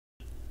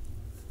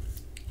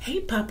Hey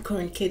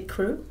Popcorn Kit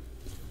crew.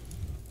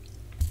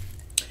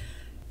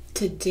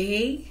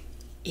 Today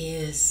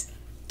is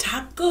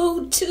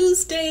Taco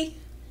Tuesday.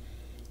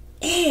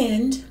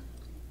 And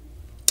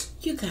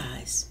you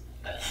guys,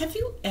 have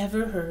you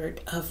ever heard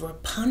of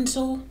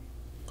Rapunzel?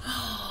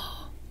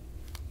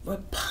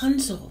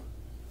 Rapunzel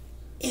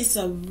is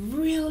a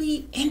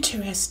really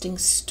interesting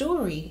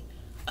story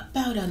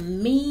about a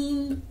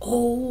mean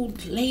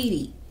old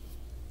lady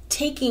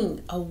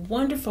taking a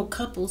wonderful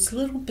couple's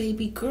little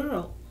baby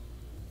girl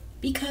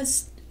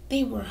because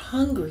they were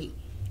hungry.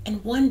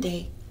 And one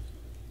day,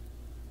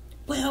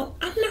 well,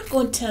 I'm not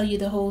going to tell you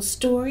the whole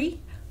story.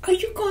 Are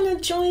you going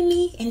to join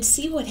me and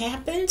see what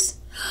happens?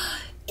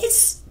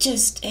 It's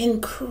just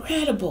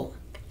incredible.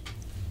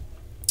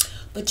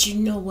 But you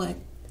know what?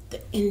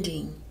 The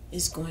ending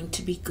is going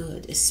to be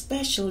good,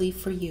 especially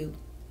for you.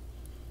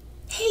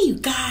 Hey, you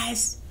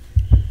guys,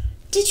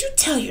 did you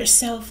tell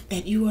yourself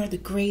that you are the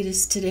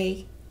greatest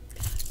today?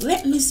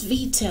 Let Miss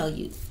V tell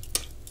you,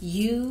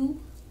 you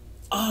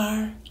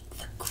are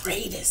the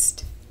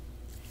greatest.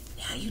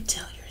 Now you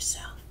tell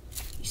yourself,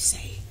 you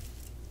say,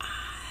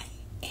 I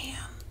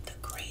am the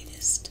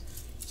greatest.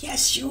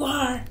 Yes, you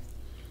are.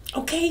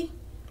 Okay,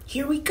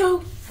 here we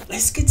go.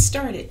 Let's get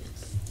started.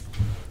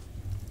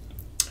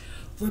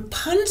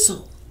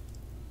 Rapunzel.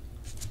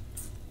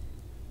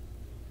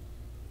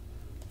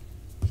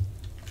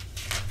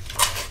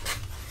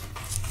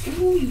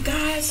 Ooh, you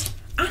guys,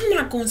 I'm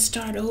not going to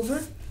start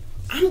over.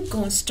 I'm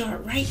going to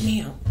start right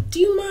now. Do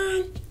you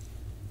mind?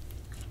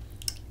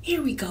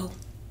 Here we go.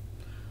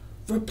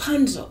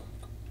 Rapunzel.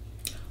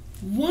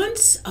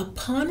 Once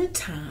upon a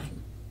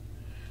time,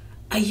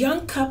 a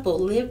young couple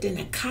lived in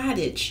a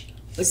cottage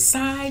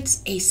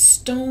besides a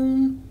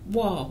stone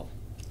wall.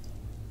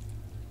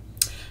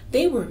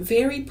 They were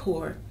very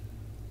poor,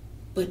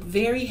 but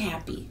very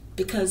happy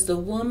because the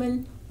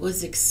woman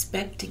was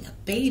expecting a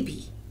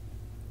baby.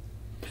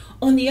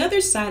 On the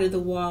other side of the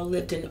wall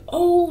lived an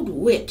old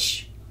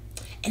witch,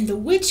 and the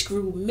witch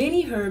grew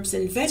many herbs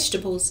and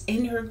vegetables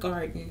in her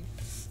garden,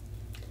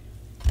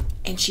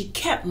 and she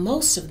kept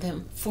most of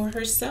them for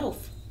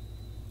herself.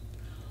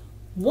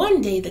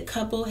 One day the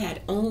couple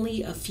had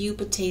only a few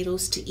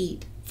potatoes to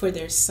eat for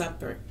their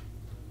supper.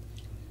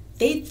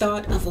 They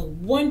thought of a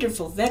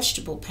wonderful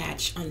vegetable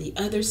patch on the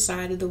other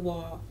side of the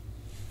wall.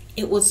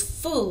 It was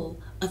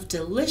full of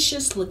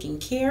delicious-looking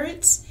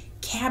carrots,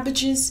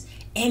 cabbages,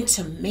 and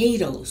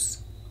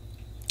tomatoes.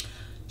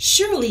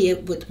 Surely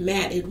it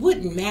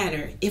wouldn't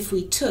matter if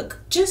we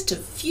took just a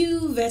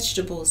few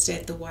vegetables,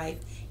 said the wife,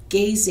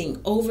 gazing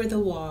over the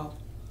wall.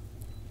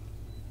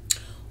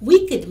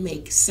 We could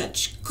make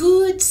such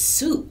good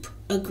soup,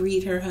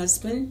 agreed her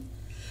husband.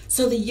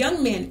 So the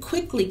young man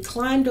quickly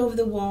climbed over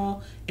the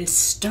wall and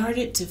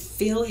started to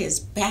fill his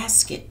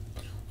basket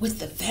with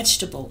the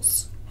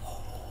vegetables.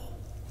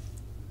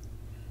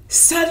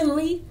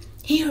 Suddenly,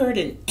 he heard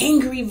an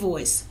angry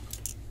voice.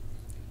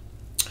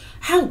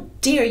 How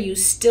dare you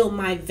steal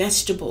my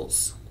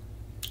vegetables?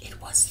 It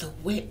was the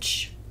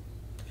witch.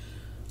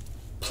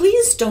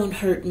 Please don't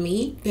hurt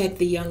me, begged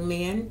the young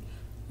man.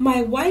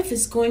 My wife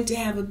is going to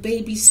have a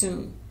baby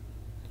soon.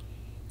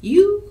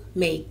 You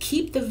may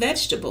keep the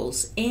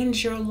vegetables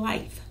and your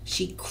life,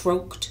 she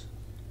croaked.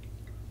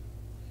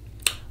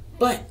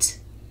 But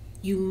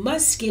you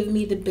must give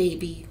me the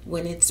baby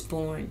when it's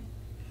born.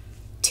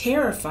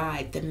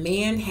 Terrified, the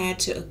man had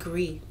to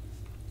agree.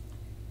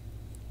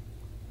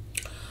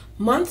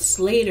 Months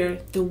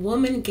later, the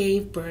woman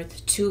gave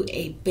birth to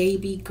a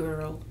baby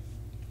girl.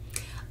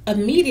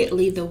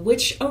 Immediately, the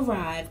witch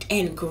arrived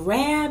and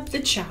grabbed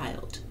the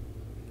child.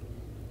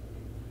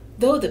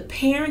 Though the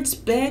parents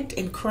begged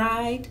and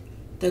cried,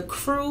 the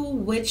cruel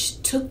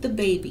witch took the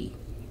baby,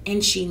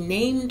 and she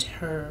named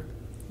her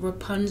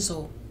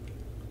Rapunzel.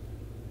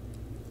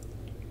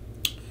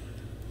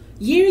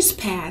 Years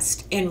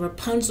passed, and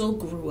Rapunzel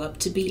grew up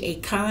to be a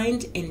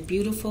kind and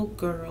beautiful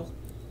girl.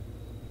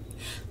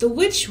 The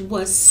witch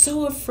was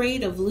so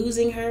afraid of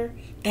losing her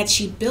that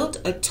she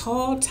built a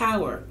tall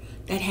tower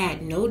that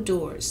had no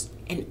doors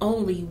and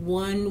only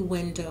one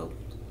window.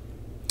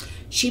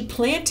 She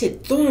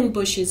planted thorn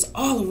bushes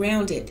all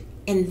around it,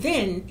 and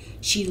then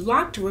she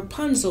locked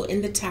Rapunzel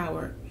in the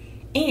tower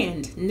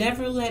and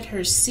never let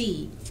her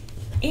see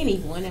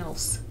anyone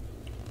else.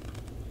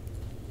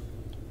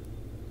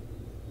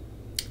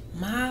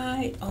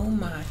 My, oh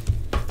my.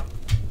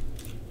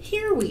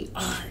 Here we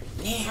are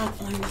now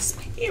on this.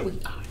 Here we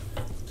are.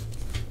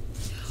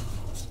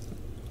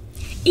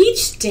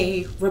 Each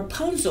day,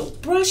 Rapunzel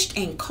brushed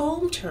and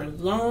combed her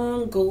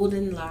long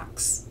golden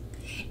locks.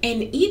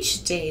 And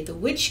each day the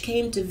witch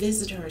came to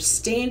visit her,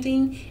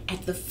 standing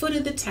at the foot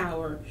of the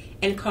tower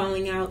and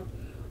calling out,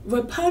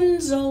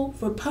 Rapunzel,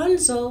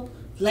 Rapunzel,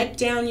 let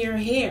down your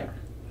hair.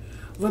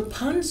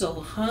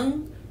 Rapunzel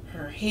hung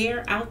her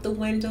hair out the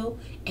window,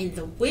 and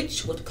the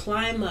witch would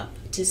climb up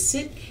to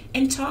sit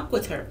and talk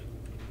with her.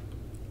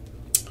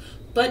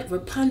 But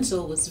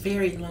Rapunzel was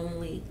very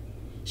lonely.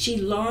 She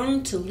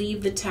longed to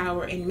leave the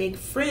tower and make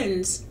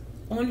friends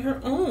on her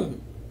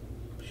own.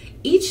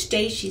 Each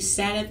day she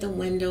sat at the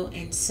window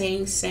and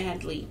sang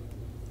sadly,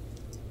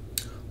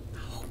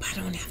 hope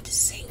I don't have to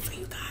sing for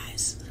you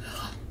guys.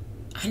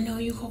 I know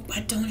you hope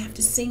I don't have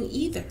to sing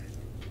either.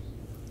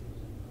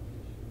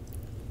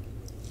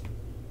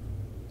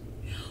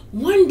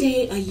 One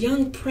day a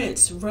young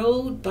prince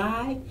rode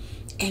by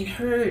and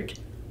heard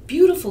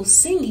beautiful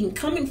singing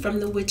coming from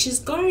the witch's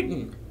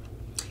garden.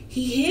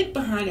 He hid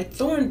behind a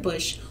thorn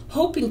bush,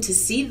 hoping to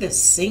see the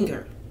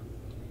singer.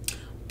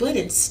 But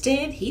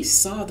instead he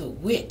saw the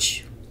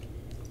witch.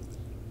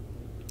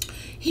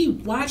 He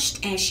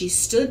watched as she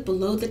stood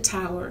below the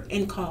tower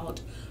and called,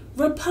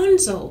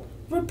 "Rapunzel,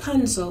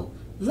 Rapunzel,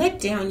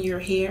 let down your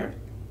hair."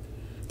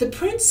 The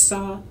prince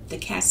saw the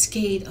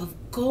cascade of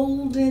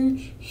golden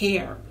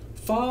hair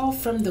fall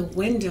from the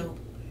window,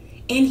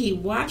 and he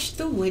watched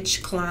the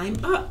witch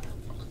climb up.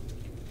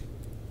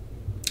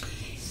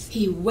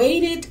 He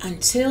waited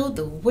until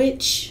the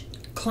witch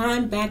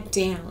climbed back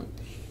down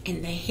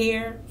and the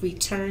hair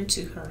returned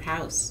to her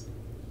house.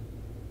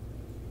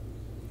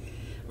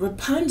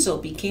 Rapunzel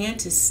began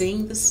to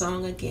sing the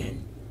song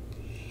again.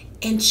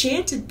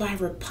 Enchanted by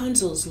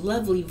Rapunzel's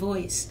lovely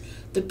voice,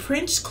 the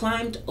prince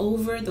climbed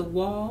over the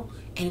wall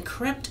and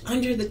crept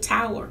under the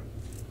tower.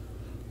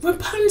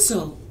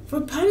 "Rapunzel,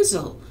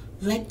 Rapunzel,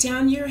 let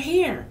down your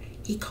hair,"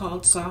 he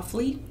called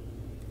softly.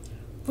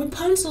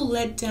 Rapunzel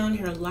let down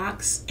her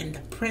locks and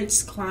the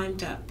prince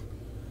climbed up.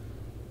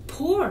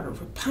 Poor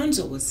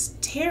Rapunzel was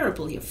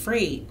terribly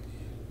afraid.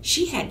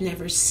 She had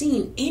never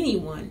seen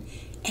anyone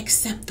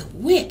except the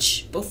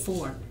witch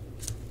before.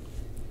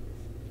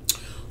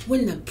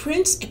 When the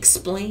prince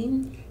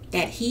explained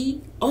that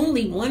he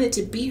only wanted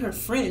to be her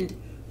friend,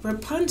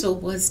 Rapunzel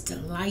was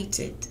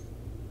delighted.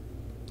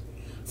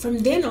 From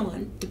then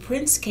on, the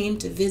prince came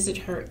to visit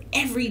her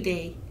every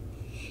day.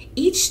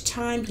 Each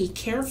time he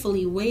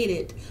carefully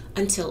waited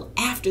until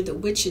after the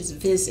witch's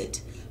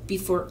visit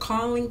before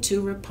calling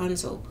to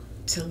Rapunzel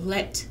to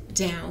let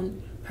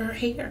down her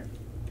hair.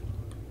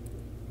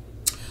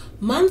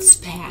 Months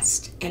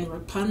passed and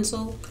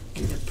Rapunzel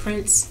and the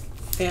prince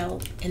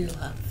fell in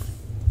love.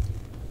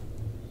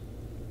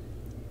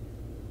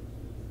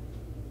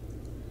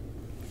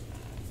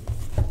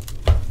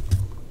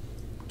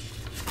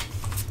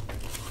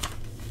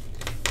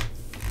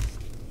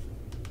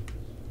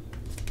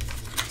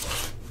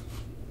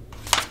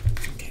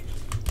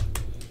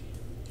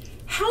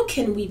 "How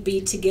can we be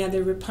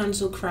together?"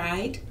 Rapunzel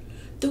cried.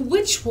 "The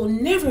witch will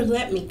never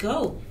let me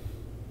go."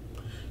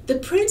 The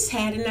prince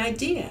had an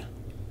idea.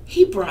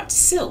 He brought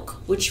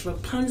silk, which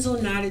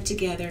Rapunzel knotted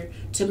together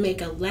to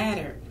make a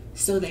ladder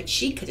so that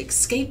she could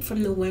escape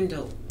from the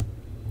window.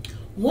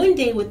 One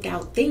day,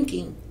 without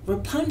thinking,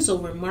 Rapunzel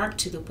remarked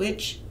to the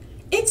witch,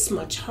 "It's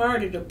much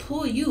harder to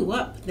pull you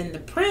up than the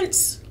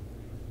prince."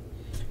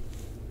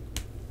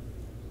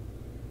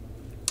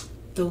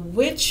 The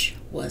witch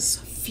was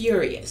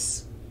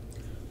furious.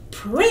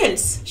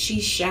 "Prince!"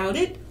 she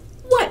shouted.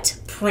 "What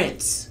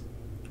prince?"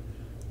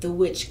 The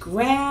witch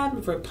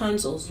grabbed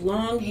Rapunzel's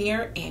long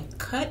hair and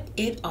cut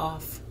it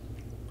off.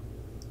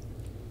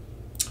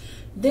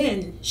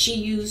 Then she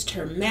used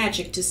her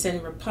magic to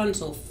send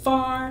Rapunzel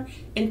far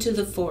into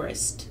the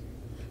forest.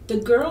 The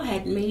girl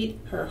had made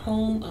her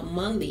home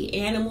among the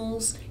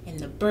animals and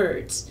the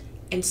birds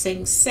and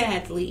sang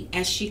sadly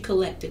as she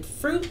collected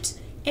fruit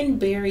and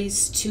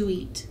berries to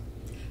eat.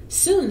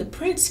 Soon the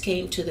prince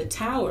came to the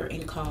tower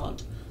and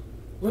called,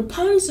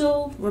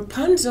 "Rapunzel,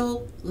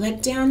 Rapunzel,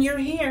 let down your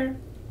hair."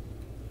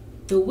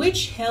 The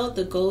witch held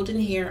the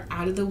golden hair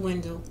out of the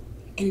window,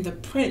 and the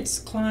prince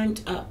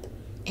climbed up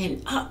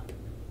and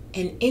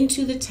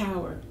into the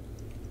tower.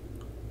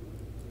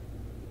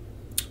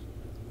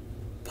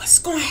 What's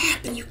going to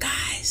happen, you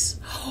guys?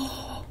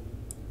 Oh,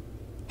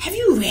 have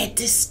you read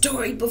this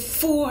story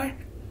before?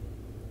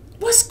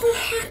 What's going to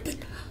happen?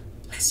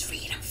 Let's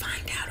read and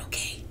find out,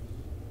 okay?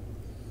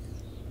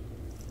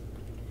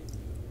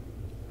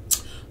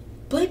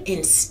 But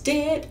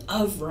instead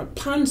of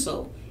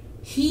Rapunzel,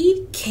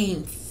 he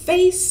came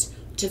face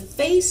to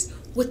face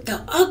with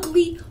the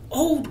ugly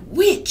old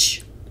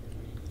witch.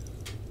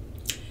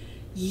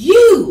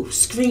 "You!"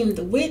 screamed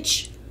the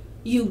witch.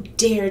 "You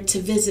dared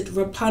to visit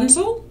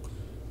Rapunzel?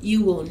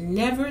 You will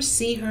never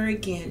see her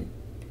again."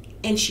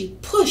 And she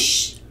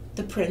pushed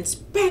the prince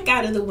back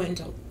out of the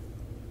window.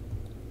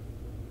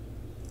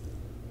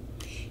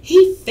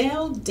 He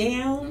fell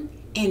down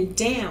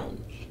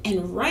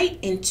and right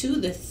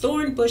into the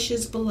thorn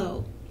bushes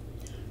below.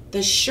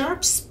 The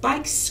sharp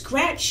spikes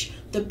scratched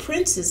the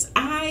prince's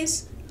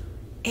eyes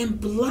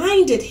and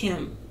blinded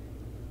him.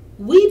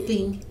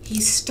 Weeping, he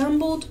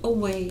stumbled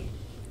away.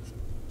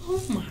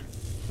 Oh my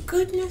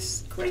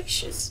goodness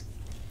gracious.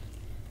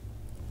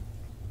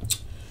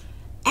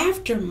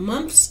 After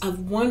months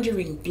of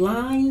wandering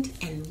blind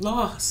and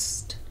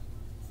lost,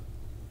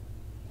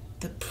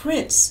 the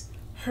prince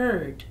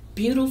heard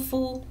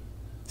beautiful,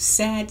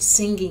 sad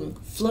singing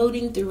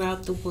floating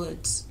throughout the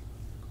woods.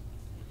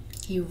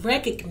 He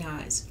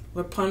recognized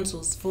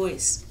Rapunzel's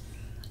voice.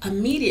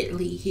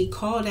 Immediately he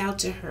called out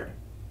to her.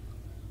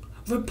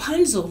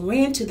 Rapunzel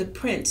ran to the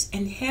prince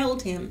and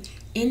held him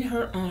in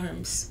her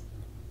arms.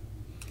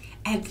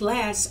 "At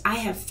last I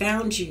have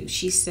found you,"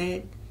 she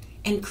said,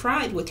 and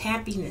cried with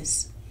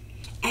happiness.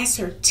 As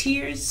her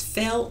tears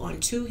fell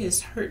onto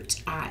his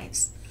hurt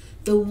eyes,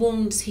 the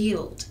wounds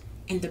healed,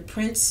 and the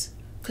prince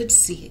could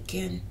see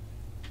again.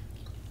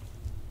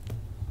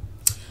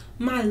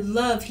 "My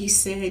love," he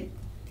said,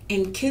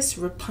 and kissed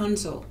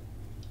Rapunzel.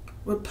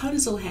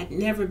 Rapunzel had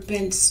never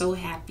been so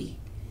happy.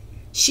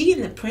 She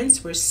and the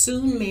prince were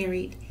soon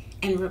married,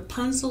 and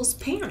Rapunzel's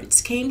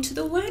parents came to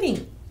the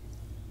wedding.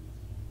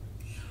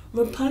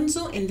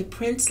 Rapunzel and the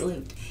prince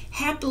lived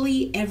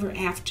happily ever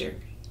after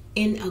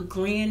in a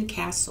grand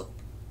castle,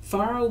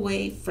 far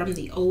away from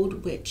the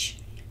old witch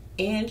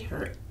and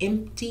her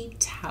empty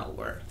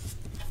tower.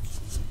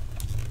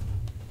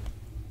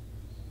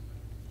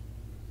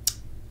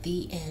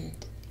 The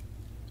end.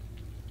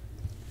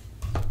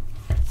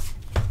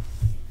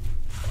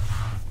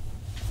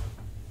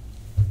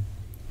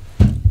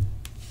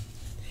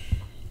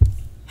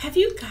 Have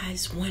you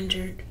guys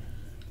wondered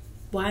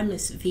why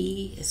Miss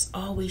V is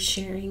always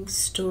sharing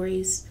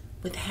stories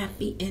with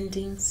happy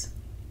endings?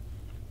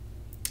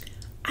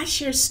 I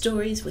share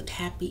stories with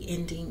happy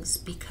endings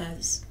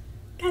because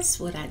that's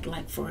what I'd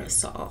like for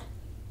us all.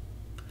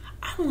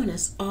 I want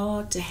us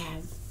all to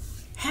have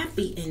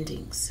happy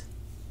endings.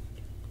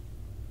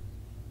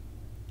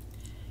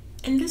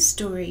 And this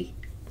story,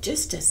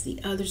 just as the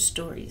other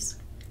stories,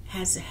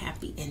 has a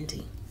happy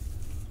ending.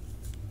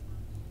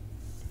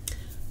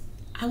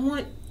 I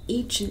want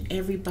each and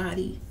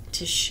everybody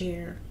to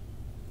share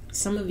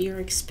some of your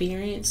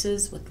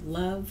experiences with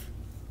love.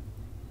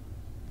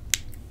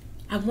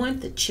 I want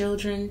the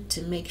children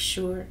to make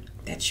sure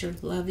that you're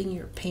loving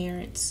your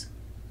parents.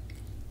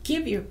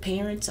 Give your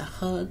parents a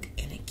hug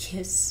and a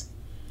kiss.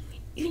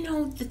 You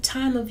know, the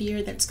time of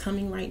year that's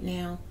coming right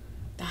now,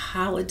 the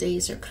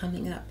holidays are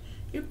coming up.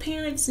 Your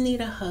parents need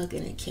a hug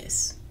and a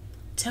kiss.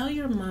 Tell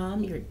your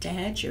mom, your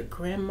dad, your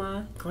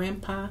grandma,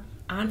 grandpa,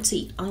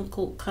 auntie,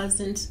 uncle,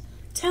 cousins.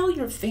 Tell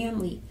your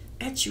family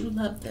that you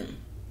love them.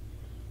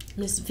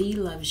 Miss V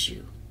loves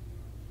you.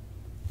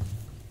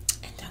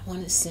 And I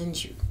want to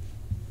send you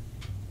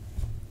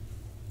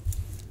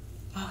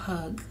a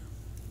hug,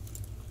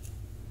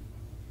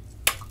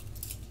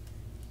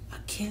 a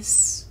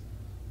kiss,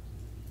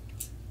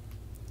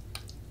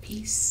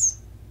 peace,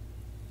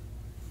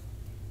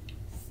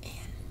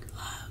 and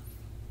love.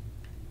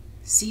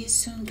 See you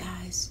soon,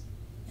 guys.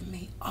 And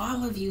may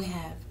all of you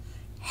have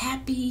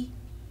happy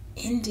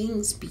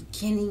endings,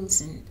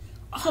 beginnings, and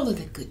all of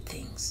the good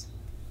things.